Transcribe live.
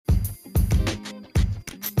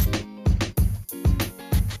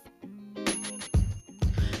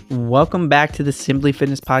Welcome back to the Simply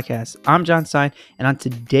Fitness Podcast. I'm John Stein, and on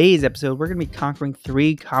today's episode, we're going to be conquering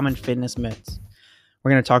 3 common fitness myths.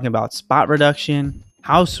 We're going to talk about spot reduction,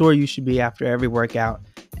 how sore you should be after every workout,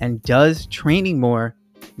 and does training more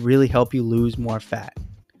really help you lose more fat?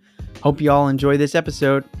 Hope you all enjoy this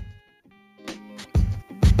episode.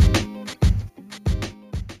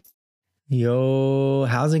 Yo,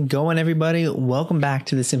 how's it going, everybody? Welcome back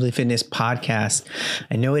to the Simply Fitness Podcast.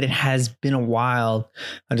 I know it has been a while.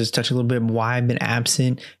 I'll just touch a little bit why I've been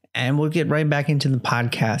absent, and we'll get right back into the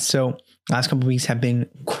podcast. So last couple of weeks have been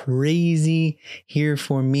crazy here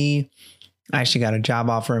for me. I actually got a job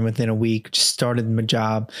offer, and within a week, just started my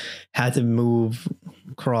job, had to move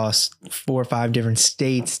across 4 or 5 different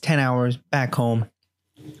states, 10 hours back home.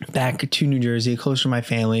 Back to New Jersey, close to my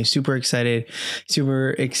family. Super excited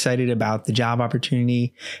about the job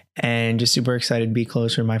opportunity, and just super excited to be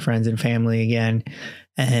closer to my friends and family again.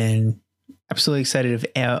 And absolutely excited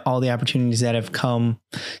of all the opportunities that have come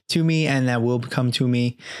to me and that will come to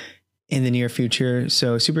me in the near future.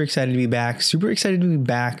 So super excited to be back. Super excited to be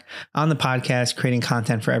back on the podcast, creating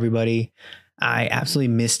content for everybody. I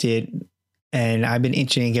absolutely missed it, and I've been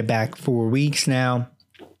itching to get back for weeks now.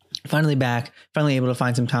 Finally back, finally able to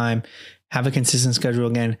find some time, have a consistent schedule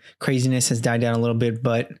again. Craziness has died down a little bit,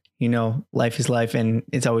 but you know, life is life and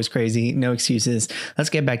it's always crazy. No excuses.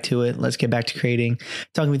 Let's get back to it. Let's get back to creating,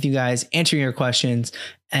 talking with you guys, answering your questions,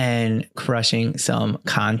 and crushing some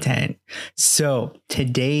content. So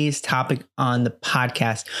today's topic on the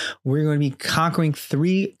podcast, we're going to be conquering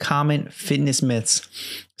 3 common fitness myths.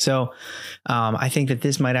 So I think that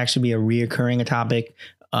this might actually be a reoccurring topic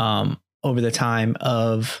over the time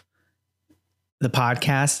of the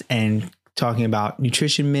podcast, and talking about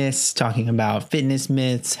nutrition myths, talking about fitness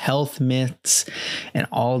myths, health myths, and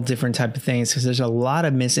all different type of things. Because there's a lot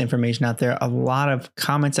of misinformation out there. A lot of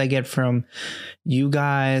comments I get from you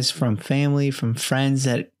guys, from family, from friends,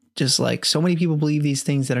 that just like so many people believe these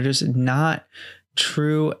things that are just not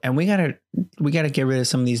true. And we gotta get rid of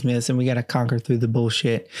some of these myths, and we gotta conquer through the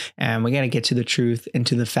bullshit, and we gotta get to the truth and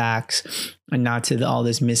to the facts, and not to all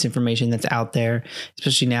this misinformation that's out there.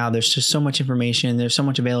 Especially now, there's just so much information, there's so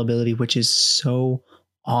much availability, which is so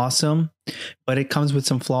awesome, but it comes with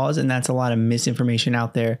some flaws, and that's a lot of misinformation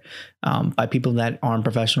out there by people that aren't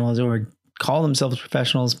professionals or call themselves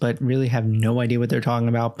professionals, but really have no idea what they're talking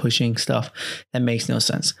about, pushing stuff that makes no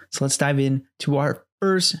sense. So let's dive into our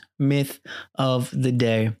first myth of the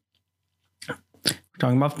day. We're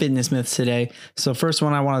talking about fitness myths today. So first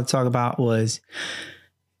one I wanted to talk about was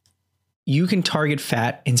you can target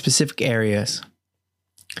fat in specific areas.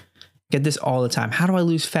 Get this all the time. How do I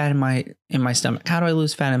lose fat in my stomach? How do I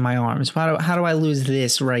lose fat in my arms? How do I lose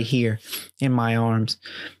this right here in my arms?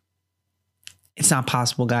 It's not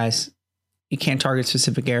possible, guys. You can't target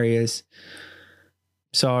specific areas.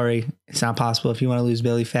 Sorry, it's not possible. If you want to lose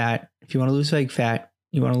belly fat, if you want to lose leg fat,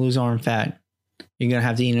 you want to lose arm fat, you're going to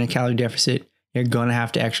have to eat in a calorie deficit. You're going to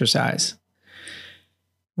have to exercise.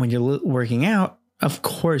 When you're working out, of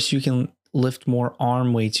course, you can lift more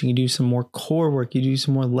arm weights. You can do some more core work. You do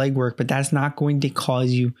some more leg work, but that's not going to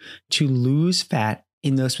cause you to lose fat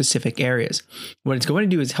in those specific areas. What it's going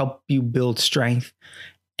to do is help you build strength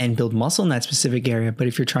and build muscle in that specific area. But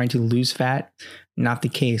if you're trying to lose fat, not the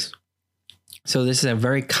case. So this is a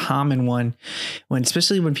very common one,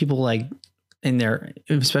 especially when people like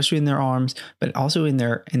especially in their arms, but also in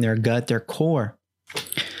their gut, their core.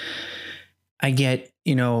 I get,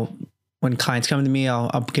 when clients come to me,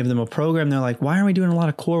 I'll give them a program. They're like, why aren't we doing a lot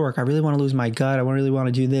of core work? I really want to lose my gut. I really want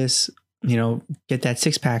to do this, get that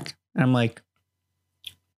 6-pack. And I'm like,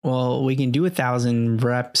 well, we can do 1,000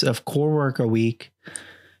 reps of core work a week.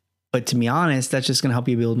 But to be honest, that's just going to help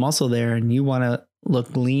you build muscle there. And you want to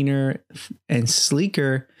look leaner and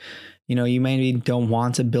sleeker. You maybe don't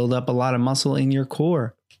want to build up a lot of muscle in your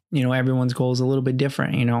core. Everyone's goal is a little bit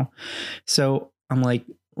different, So I'm like,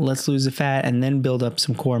 let's lose the fat and then build up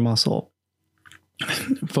some core muscle.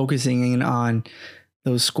 Focusing in on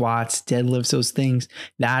those squats, deadlifts, those things.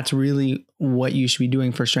 That's really what you should be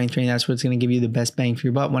doing for strength training. That's what's going to give you the best bang for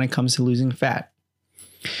your buck when it comes to losing fat.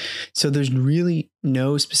 So there's really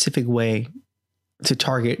no specific way to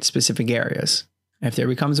target specific areas. If there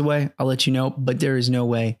becomes a way, I'll let you know, but there is no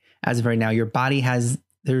way as of right now. Your body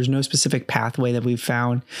there's no specific pathway that we've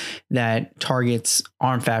found that targets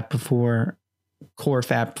arm fat before core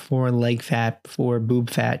fat, before leg fat, before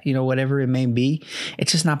boob fat, whatever it may be.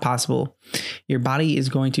 It's just not possible. Your body is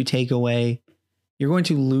going to you're going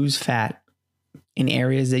to lose fat in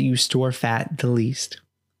areas that you store fat the least.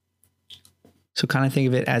 So kind of think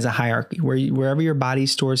of it as a hierarchy. Wherever your body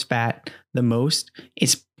stores fat the most,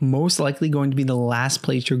 it's most likely going to be the last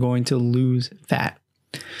place you're going to lose fat.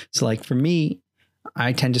 So like for me,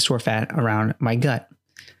 I tend to store fat around my gut.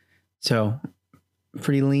 So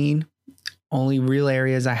pretty lean. Only real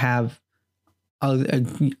areas I have a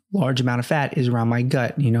large amount of fat is around my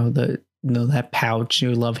gut. That pouch,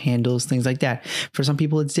 your love handles, things like that. For some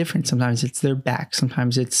people, it's different. Sometimes it's their back.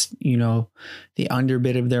 Sometimes it's, the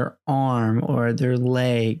underbit of their arm or their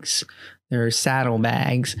legs, their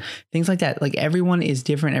saddlebags, things like that. Like everyone is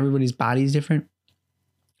different. Everybody's body is different.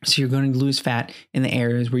 So you're going to lose fat in the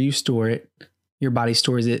areas where you store it. Your body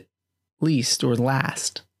stores it least or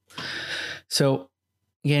last. So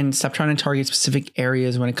again, stop trying to target specific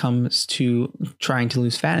areas when it comes to trying to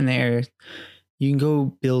lose fat in the areas. You can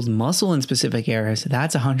go build muscle in specific areas.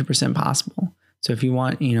 That's 100% possible. So if you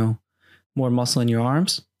want, more muscle in your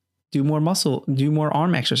arms, do more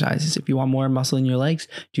arm exercises. If you want more muscle in your legs,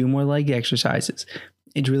 do more leg exercises.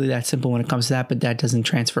 It's really that simple when it comes to that, but that doesn't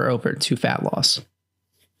transfer over to fat loss.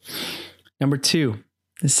 Number 2,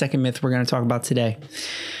 the second myth we're going to talk about today.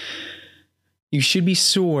 You should be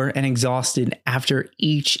sore and exhausted after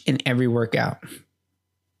each and every workout.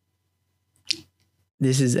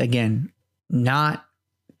 This is, again, not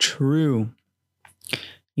true.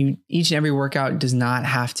 Each and every workout does not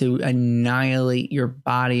have to annihilate your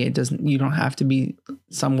body. You don't have to be,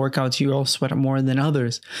 some workouts you'll sweat more than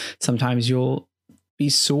others. Sometimes you'll be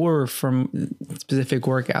sore from specific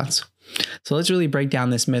workouts. So let's really break down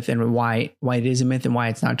this myth and why it is a myth and why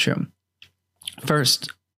it's not true.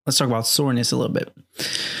 First, let's talk about soreness a little bit.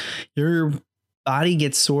 Your body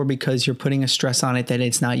gets sore because you're putting a stress on it that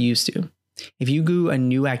it's not used to. If you do a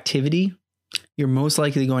new activity, you're most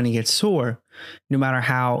likely going to get sore, no matter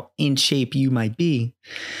how in shape you might be.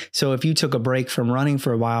 So if you took a break from running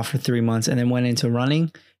for a while for 3 months and then went into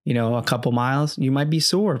running, a couple miles, you might be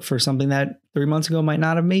sore for something that 3 months ago might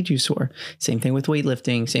not have made you sore. Same thing with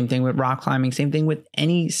weightlifting, same thing with rock climbing, same thing with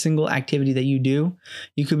any single activity that you do.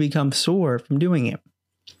 You could become sore from doing it.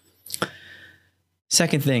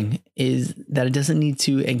 Second thing is that it doesn't need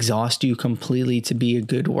to exhaust you completely to be a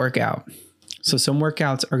good workout. So some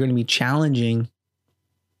workouts are going to be challenging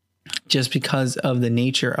just because of the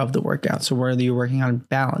nature of the workout. So whether you're working on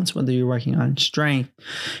balance, whether you're working on strength,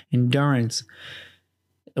 endurance,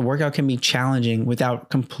 the workout can be challenging without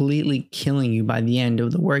completely killing you by the end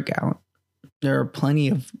of the workout. There are plenty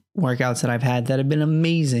of workouts that I've had that have been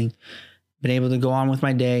amazing. Been able to go on with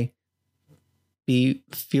my day,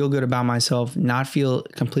 feel good about myself, not feel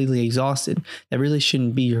completely exhausted. That really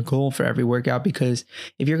shouldn't be your goal for every workout, because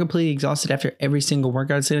if you're completely exhausted after every single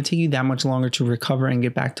workout, it's going to take you that much longer to recover and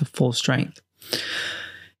get back to full strength.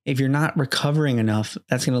 If you're not recovering enough,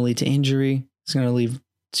 that's going to lead to injury. It's going to lead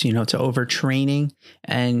to overtraining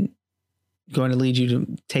and going to lead you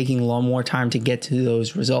to taking a lot more time to get to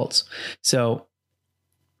those results. So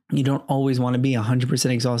you don't always want to be 100%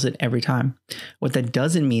 exhausted every time. What that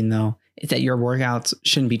doesn't mean, though, is that your workouts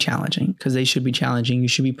shouldn't be challenging, because they should be challenging. You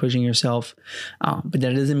should be pushing yourself. But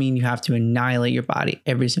that doesn't mean you have to annihilate your body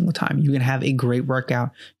every single time. You can have a great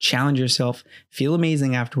workout, challenge yourself, feel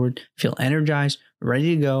amazing afterward, feel energized,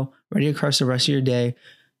 ready to go, ready to crush the rest of your day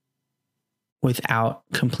without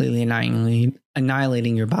completely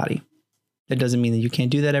annihilating your body. That doesn't mean that you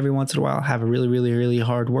can't do that every once in a while, have a really, really, really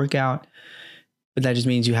hard workout. But that just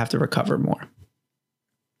means you have to recover more.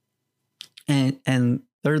 And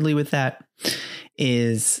thirdly with that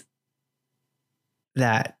is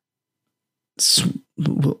that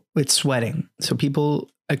with sweating. So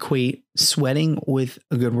people equate sweating with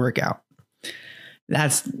a good workout.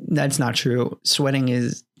 That's not true. Sweating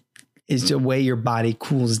is the way your body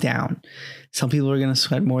cools down. Some people are going to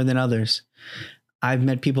sweat more than others. I've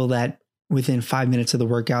met people that within 5 minutes of the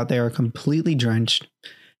workout, they are completely drenched.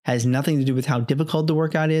 Has nothing to do with how difficult the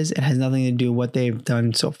workout is. It has nothing to do with what they've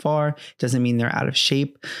done so far. It doesn't mean they're out of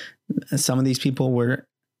shape. Some of these people were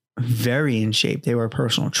very in shape. They were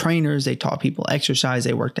personal trainers. They taught people exercise.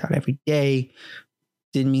 They worked out every day.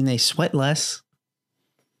 Didn't mean they sweat less.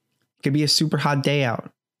 It could be a super hot day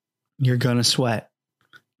out. You're going to sweat.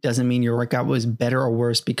 Doesn't mean your workout was better or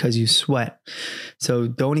worse because you sweat. So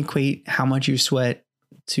don't equate how much you sweat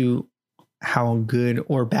to how good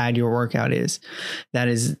or bad your workout is.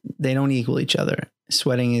 They don't equal each other.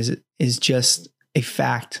 Sweating is just a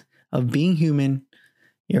fact of being human.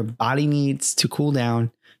 Your body needs to cool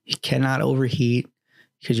down. You cannot overheat,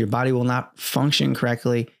 because your body will not function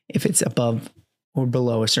correctly if it's above or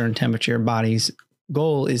below a certain temperature. Your body's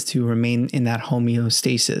goal is to remain in that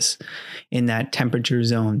homeostasis, in that temperature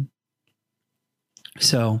zone.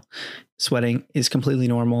 So sweating is completely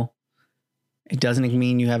normal. It doesn't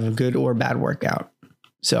mean you have a good or bad workout.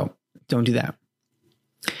 So don't do that.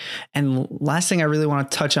 And last thing I really want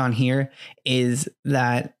to touch on here is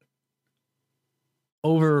that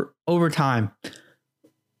over time,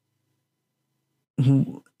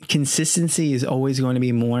 consistency is always going to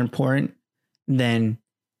be more important than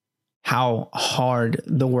how hard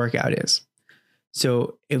the workout is.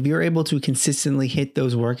 So if you're able to consistently hit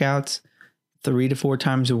those workouts 3 to 4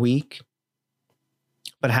 times a week,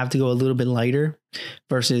 but have to go a little bit lighter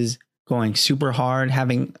versus going super hard,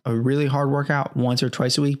 having a really hard workout once or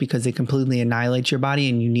twice a week because it completely annihilates your body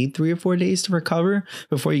and you need 3 or 4 days to recover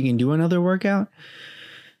before you can do another workout.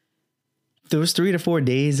 Those 3 to 4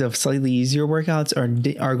 days of slightly easier workouts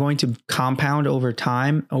are going to compound over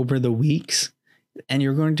time, over the weeks, and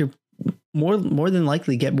you're going to more than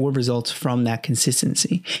likely get more results from that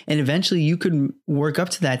consistency. And eventually you could work up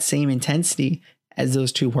to that same intensity as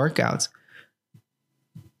those 2 workouts,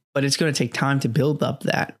 but it's going to take time to build up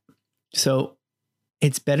that. So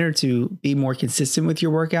it's better to be more consistent with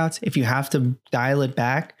your workouts. If you have to dial it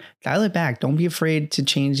back. Don't be afraid to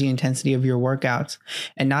change the intensity of your workouts.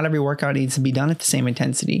 And not every workout needs to be done at the same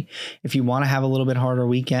intensity. If you want to have a little bit harder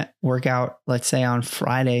weekend workout, let's say on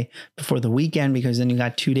Friday before the weekend, because then you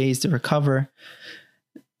got 2 days to recover,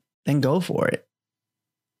 then go for it.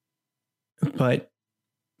 But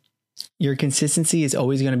your consistency is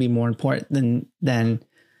always going to be more important than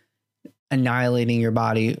annihilating your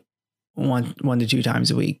body one to 2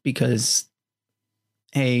 times a week, because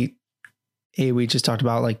we just talked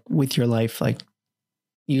about, like, with your life, like,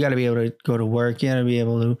 you got to be able to go to work, you got to be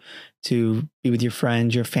able to be with your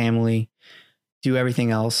friends, your family, do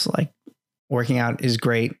everything else. Like, working out is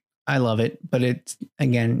great, I love it, but it's,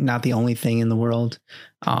 again, not the only thing in the world.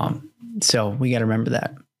 So we got to remember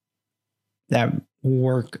that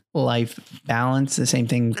work-life balance. The same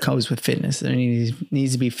thing goes with fitness. There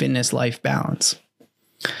needs to be fitness-life balance.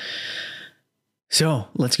 So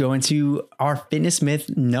let's go into our fitness myth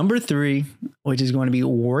number 3, which is going to be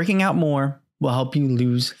working out more will help you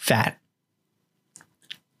lose fat.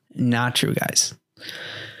 Not true, guys.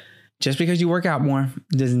 Just because you work out more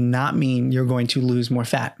does not mean you're going to lose more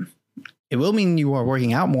fat. It will mean you are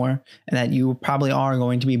working out more and that you probably are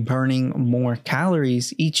going to be burning more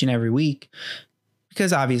calories each and every week,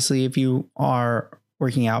 because obviously if you are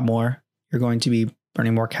working out more, you're going to be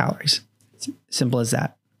burning more calories. It's simple as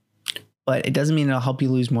that. But it doesn't mean it'll help you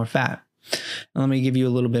lose more fat. Now, let me give you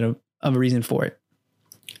a little bit of a reason for it.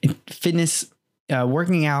 Fitness,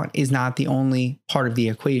 working out is not the only part of the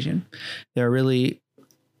equation. There are really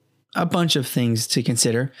a bunch of things to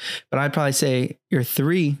consider, but I'd probably say your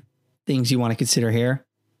 3 things you want to consider here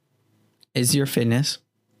is your fitness,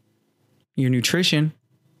 your nutrition,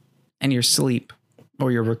 and your sleep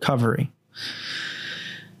or your recovery.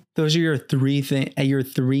 Those are your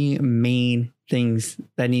 3 main things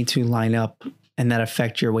that need to line up and that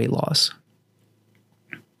affect your weight loss.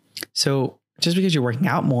 So just because you're working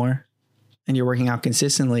out more and you're working out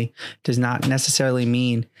consistently does not necessarily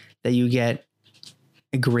mean that you get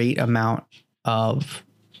a great amount of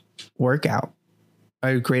workout,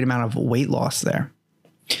 a great amount of weight loss there.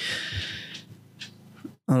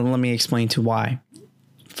 Let me explain to why.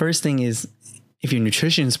 First thing is, if your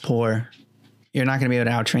nutrition is poor, you're not going to be able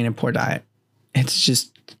to out-train a poor diet. It's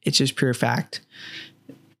just pure fact.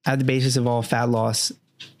 At the basis of all fat loss,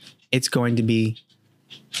 it's going to be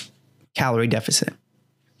calorie deficit.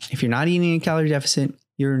 If you're not eating a calorie deficit,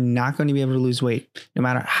 you're not going to be able to lose weight, no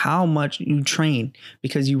matter how much you train,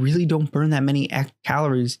 because you really don't burn that many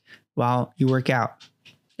calories while you work out.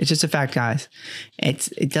 It's just a fact, guys.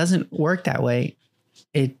 It doesn't work that way.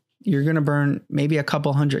 You're going to burn maybe a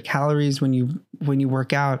couple hundred calories when you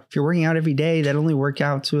work out. If you're working out every day, that only work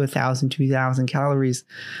out to 1,000, 2,000 calories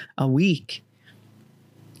a week.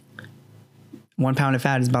 1 pound of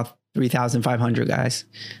fat is about 3,500, guys.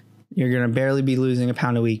 You're going to barely be losing a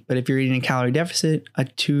pound a week. But if you're eating a calorie deficit, a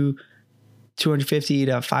 250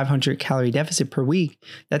 to 500 calorie deficit per week,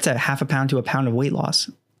 that's a half a pound to a pound of weight loss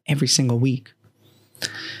every single week.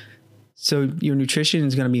 So your nutrition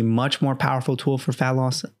is going to be a much more powerful tool for fat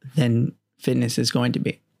loss than fitness is going to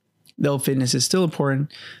be. Though fitness is still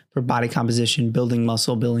important for body composition, building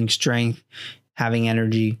muscle, building strength, having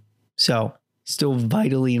energy. So still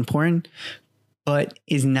vitally important, but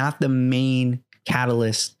is not the main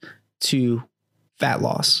catalyst to fat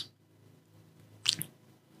loss.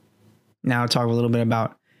 Now talk a little bit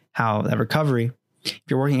about how that recovery, if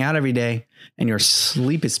you're working out every day and your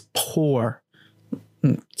sleep is poor,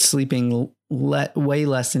 sleeping way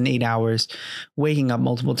less than 8 hours, waking up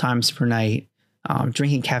multiple times per night,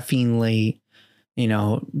 drinking caffeine late,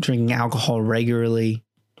 drinking alcohol regularly,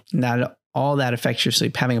 that all that affects your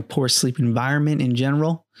sleep, having a poor sleep environment in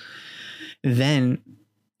general, then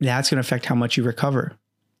that's going to affect how much you recover.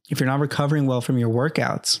 If you're not recovering well from your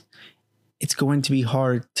workouts, it's going to be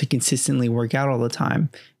hard to consistently work out all the time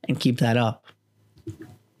and keep that up.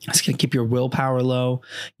 It's going to keep your willpower low.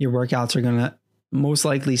 Your workouts are going to most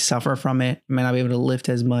likely suffer from it. You might not be able to lift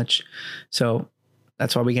as much. So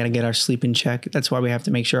that's why we got to get our sleep in check. That's why we have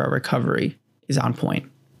to make sure our recovery is on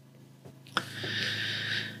point.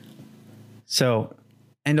 So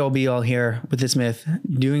end all be all here with this myth: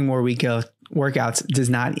 doing more workouts does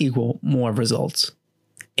not equal more results.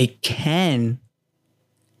 It can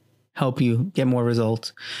help you get more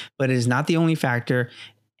results, but it is not the only factor.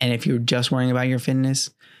 And if you're just worrying about your fitness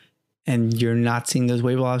and you're not seeing those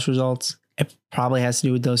weight loss results, it probably has to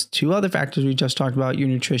do with those two other factors we just talked about: your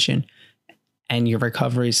nutrition and your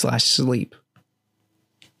recovery / sleep.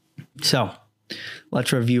 So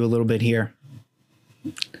let's review a little bit here.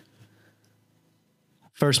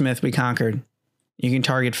 First myth we conquered: you can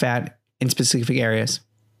target fat in specific areas.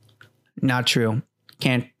 Not true.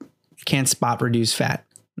 Can't spot reduce fat.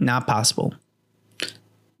 Not possible.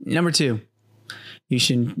 Number 2, you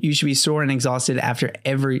should be sore and exhausted after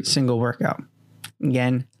every single workout.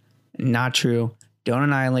 Again, not true. Don't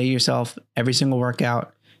annihilate yourself every single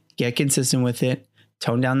workout. Get consistent with it.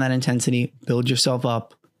 Tone down that intensity. Build yourself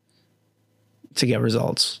up to get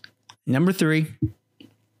results. Number 3,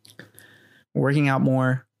 working out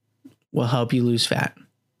more will help you lose fat.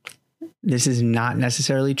 This is not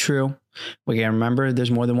necessarily true. We gotta remember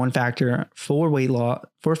there's more than one factor for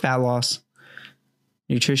fat loss: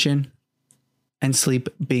 nutrition and sleep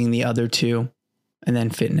being the other 2, and then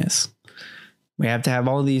fitness. We have to have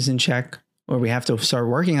all of these in check, or we have to start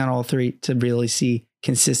working on all 3 to really see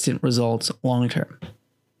consistent results long term.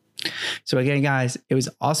 So again, guys, it was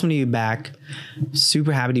awesome to be back.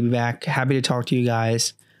 Super happy to be back. Happy to talk to you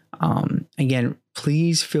guys. Again,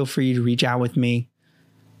 please feel free to reach out with me.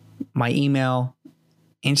 My email,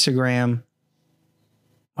 Instagram,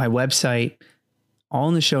 my website, all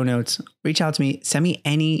in the show notes. Reach out to me. Send me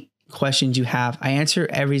any questions you have. I answer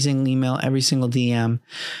every single email, every single DM.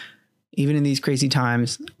 Even in these crazy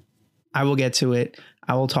times, I will get to it.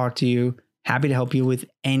 I will talk to you. Happy to help you with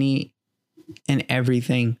any and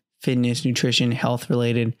everything fitness, nutrition, health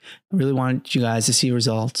related. I really want you guys to see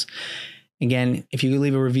results. Again, if you could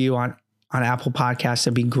leave a review on Apple Podcasts,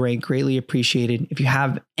 that'd be great. Greatly appreciated. If you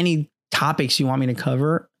have any topics you want me to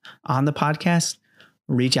cover on the podcast,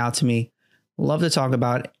 reach out to me. Love to talk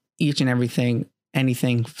about each and everything,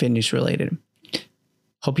 anything fitness related.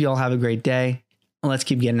 Hope you all have a great day. Let's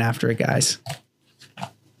keep getting after it, guys.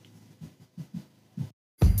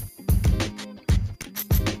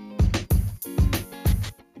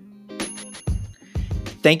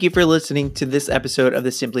 Thank you for listening to this episode of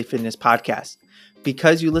the Simply Fitness Podcast.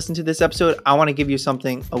 Because you listened to this episode, I want to give you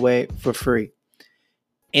something away for free.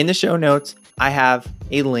 In the show notes, I have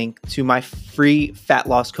a link to my free fat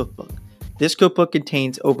loss cookbook. This cookbook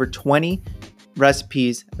contains over 20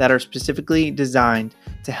 recipes that are specifically designed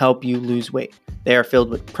to help you lose weight. They are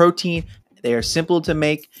filled with protein, they are simple to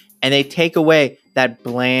make, and they take away that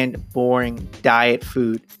bland, boring diet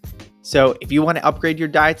food. So if you want to upgrade your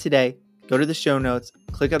diet today, go to the show notes,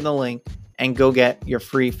 click on the link, and go get your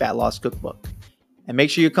free fat loss cookbook. And make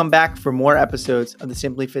sure you come back for more episodes of the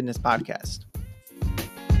Simply Fitness Podcast.